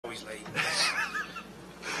always late.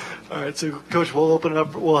 All right, so Coach, we'll open it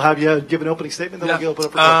up. We'll have you give an opening statement, then we'll open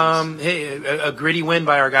up for questions. Hey, a gritty win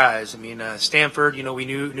by our guys. I mean, Stanford, we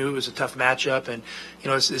knew it was a tough matchup, and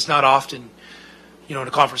it's not often, in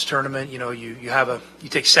a conference tournament, you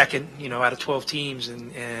take second, out of 12 teams,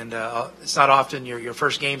 and it's not often your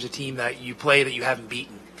first game's a team that you play that you haven't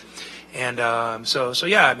beaten. And so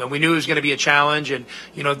yeah, I mean, we knew it was going to be a challenge, and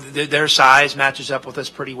their size matches up with us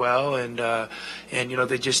pretty well, and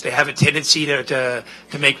they have a tendency to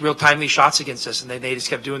make real timely shots against us, and they just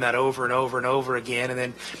kept doing that over and over and over again. And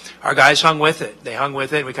then our guys hung with it. They hung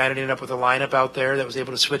with it. And we kind of ended up with a lineup out there that was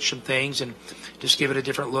able to switch some things and just give it a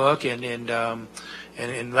different look.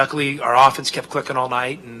 And luckily, our offense kept clicking all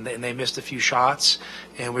night, and they missed a few shots,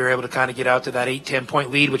 and we were able to kind of get out to that 8-10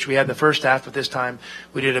 point lead, which we had in the first half. But this time,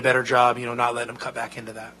 we did a better job, not letting them cut back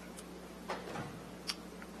into that.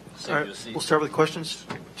 All right, we'll start with questions.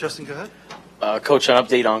 Justin, go ahead. Coach, an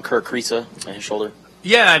update on Kirk Kriisa and his shoulder.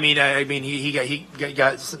 Yeah, I mean, he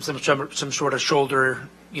got some sort of shoulder,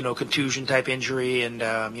 contusion type injury, and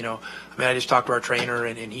I just talked to our trainer,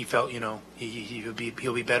 and he felt, he'll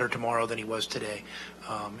be better tomorrow than he was today.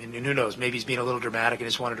 And who knows? Maybe he's being a little dramatic and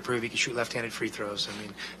just wanted to prove he could shoot left-handed free throws. I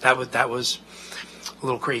mean, that was a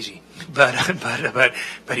little crazy, but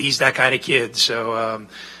he's that kind of kid. So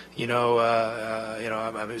it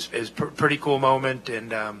was a pretty cool moment,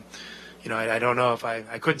 and I don't know if I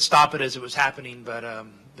couldn't stop it as it was happening, but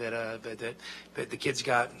the kid's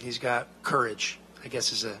he's got courage, I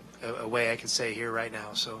guess is a way I can say here right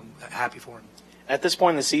now. So happy for him. At this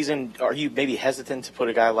point in the season, are you maybe hesitant to put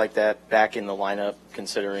a guy like that back in the lineup,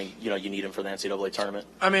 considering you need him for the NCAA tournament?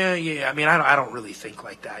 I don't really think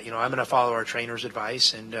like that. I'm going to follow our trainer's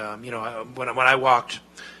advice, and when I walked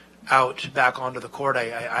out back onto the court,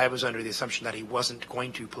 I was under the assumption that he wasn't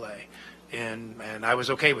going to play. And I was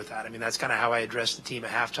okay with that. I mean, that's kind of how I addressed the team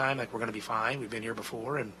at halftime. Like, we're going to be fine. We've been here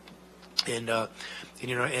before, and I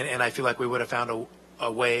feel like we would have found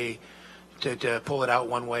a way to pull it out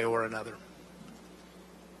one way or another.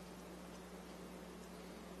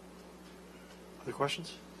 Other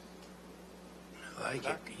questions? I like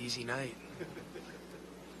it. Easy night.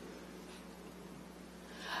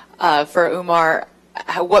 For Umar,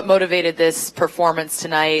 what motivated this performance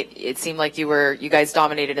tonight? It seemed like you guys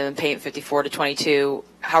dominated in the paint 54-22.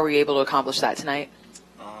 How were you able to accomplish that tonight?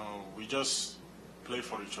 We just play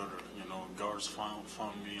for each other. Guards found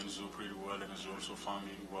me and Zoo pretty well, and Zoo also found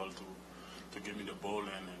me well to give me the ball, and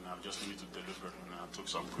I just needed to deliver. And I took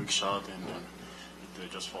some quick shot, and they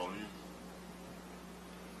just fall in.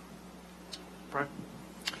 Brian?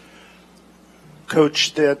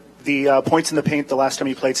 Coach, the points in the paint the last time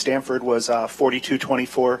you played Stanford was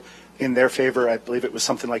 42-24 in their favor. I believe it was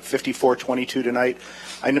something like 54-22 tonight.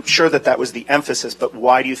 I'm sure that was the emphasis, but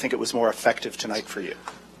why do you think it was more effective tonight for you?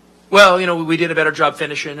 Well, we did a better job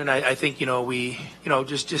finishing, and I think,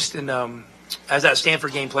 just in as that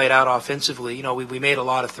Stanford game played out offensively, we made a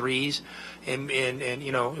lot of threes, and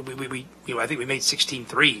I think we made 16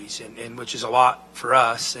 threes, and which is a lot for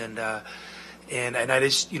us, and I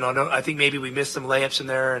just, I think maybe we missed some layups in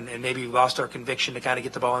there, and maybe we lost our conviction to kind of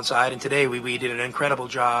get the ball inside. And today we did an incredible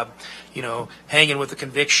job, hanging with the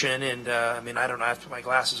conviction. And I don't know, I have to put my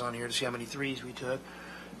glasses on here to see how many threes we took.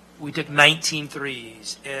 We took 19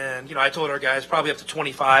 threes, and I told our guys probably up to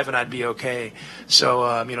 25 and I'd be okay.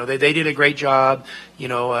 So they did a great job,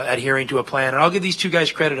 adhering to a plan. And I'll give these two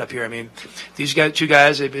guys credit up here. I mean, these two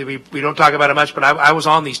guys, we don't talk about it much, but I was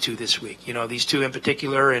on these two this week. These two in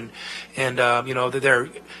particular, and they're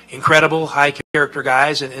incredible, high character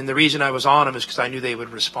guys. And the reason I was on them is because I knew they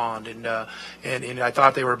would respond, and I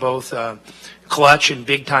thought they were both clutch and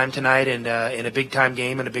big time tonight, and in a big time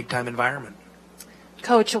game and a big time environment.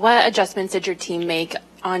 Coach, what adjustments did your team make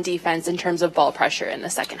on defense in terms of ball pressure in the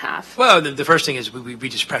second half? Well, the first thing is we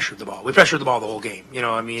just pressured the ball. We pressured the ball the whole game.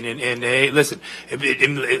 And hey, listen,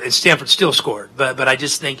 Stanford still scored, but I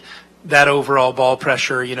just think that overall ball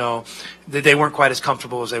pressure, that they weren't quite as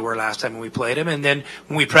comfortable as they were last time when we played them. And then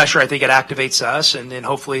when we pressure, I think it activates us, and then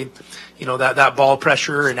hopefully, that ball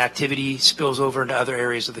pressure and activity spills over into other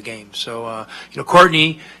areas of the game. So,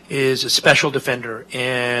 Courtney is a special defender,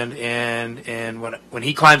 and when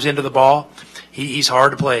he climbs into the ball, he's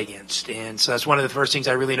hard to play against. And so that's one of the first things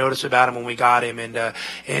I really noticed about him when we got him,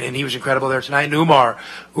 and he was incredible there tonight. And Umar,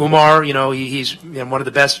 he's one of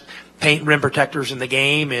the best paint rim protectors in the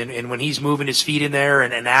game, and when he's moving his feet in there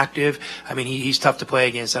and active, I mean, he's tough to play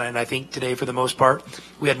against. And I think today, for the most part,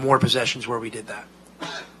 we had more possessions where we did that.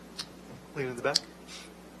 Leading in the back.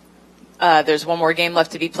 There's one more game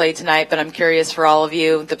left to be played tonight, but I'm curious for all of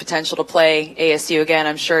you, the potential to play ASU again.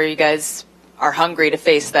 I'm sure you guys are hungry to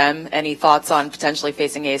face them. Any thoughts on potentially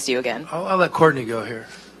facing ASU again? I'll let Courtney go here.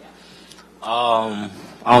 I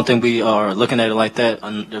don't think we are looking at it like that.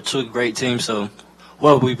 They're two great teams, so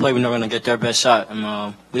whoever we play, we're not going to get their best shot.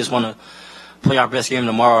 And we just want to play our best game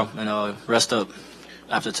tomorrow and rest up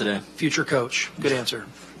after today. Future coach. Good answer.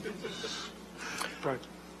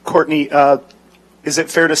 Courtney, is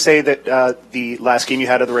it fair to say that the last game you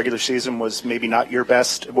had of the regular season was maybe not your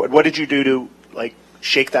best? What did you do to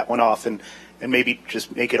shake that one off and maybe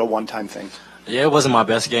just make it a one-time thing? Yeah, it wasn't my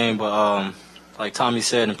best game, but like Tommy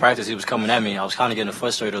said, in practice he was coming at me. I was kind of getting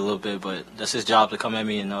frustrated a little bit, but that's his job to come at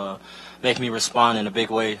me and make me respond in a big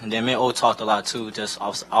way. And then me and O talked a lot too, just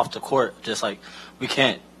off the court, just like we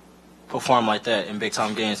can't perform like that in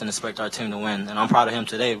big-time games and expect our team to win. And I'm proud of him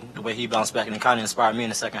today, the way he bounced back, and it kind of inspired me in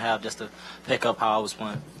the second half just to pick up how I was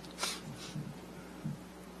playing.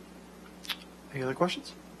 Any other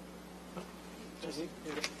questions?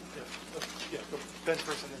 Ben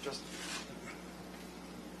first and then Justin.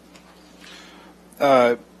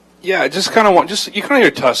 Yeah, just kind of you kind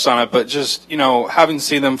of touched on it, but just, having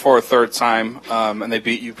seen them for a third time, and they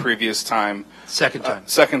beat you previous time. Second time.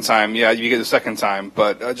 Second time, yeah, you get the second time.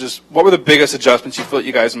 But just what were the biggest adjustments you feel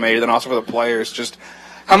you guys made, and also for the players? Just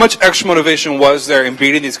how much extra motivation was there in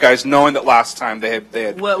beating these guys, knowing that last time they had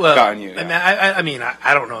gotten you? Yeah. I mean,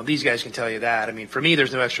 I don't know. These guys can tell you that. I mean, for me,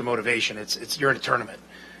 there's no extra motivation. It's you're in a tournament.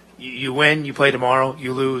 You win, you play tomorrow,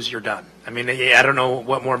 you lose, you're done. I mean, I don't know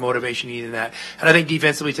what more motivation you need than that. And I think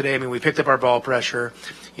defensively today, I mean, we picked up our ball pressure.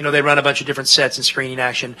 They run a bunch of different sets and screening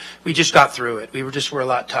action. We just got through it. We were a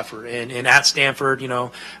lot tougher. And at Stanford,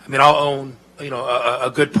 I'll own,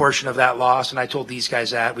 a good portion of that loss. And I told these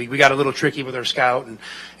guys that. We got a little tricky with our scout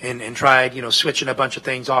and tried, switching a bunch of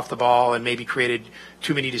things off the ball and maybe created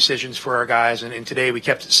too many decisions for our guys. And today we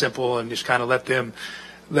kept it simple and just kind of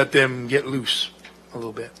let them get loose a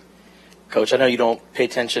little bit. Coach, I know you don't pay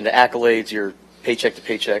attention to accolades. You're paycheck to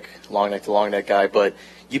paycheck, long neck to long neck guy, but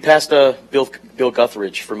you passed Bill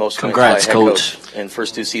Guthridge for most Congrats, head coach in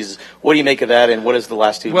first two seasons. What do you make of that, and what does the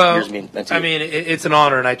last 2 years mean to you? I mean, it's an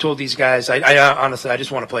honor, and I told these guys, I honestly, I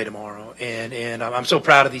just want to play tomorrow, and I'm so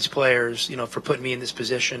proud of these players, for putting me in this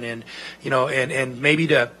position, and and maybe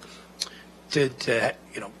to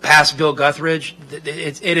pass Bill Guthridge,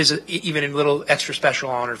 it is even a little extra special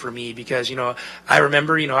honor for me because I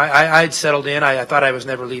remember I'd settled in. I thought I was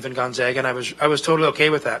never leaving Gonzaga, and I was totally okay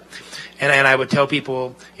with that. And I would tell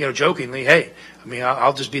people jokingly, hey, I mean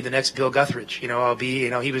I'll just be the next Bill Guthridge. I'll be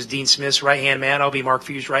he was Dean Smith's right hand man. I'll be Mark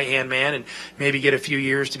Few's right hand man, and maybe get a few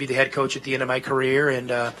years to be the head coach at the end of my career,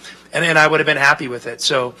 and I would have been happy with it.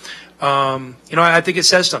 So. I think it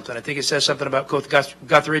says something. I think it says something about Coach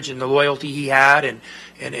Guthridge and the loyalty he had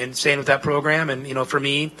and staying with that program. And, for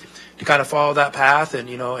me to kind of follow that path and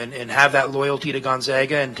have that loyalty to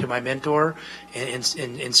Gonzaga and to my mentor and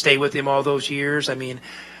stay with him all those years. I mean,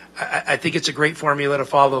 I think it's a great formula to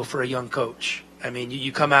follow for a young coach. I mean,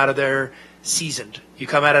 you come out of there seasoned. You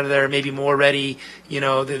come out of there maybe more ready,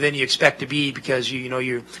 than you expect to be because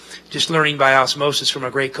you're just learning by osmosis from a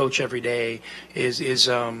great coach every day is it's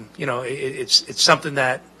something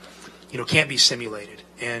that can't be simulated.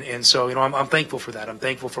 And so I'm thankful for that. I'm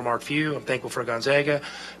thankful for Mark Few. I'm thankful for Gonzaga,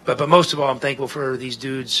 but most of all I'm thankful for these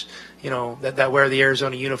dudes that wear the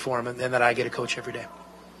Arizona uniform and that I get to coach every day.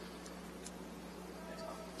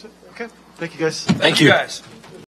 Okay, thank you guys. Thank you guys.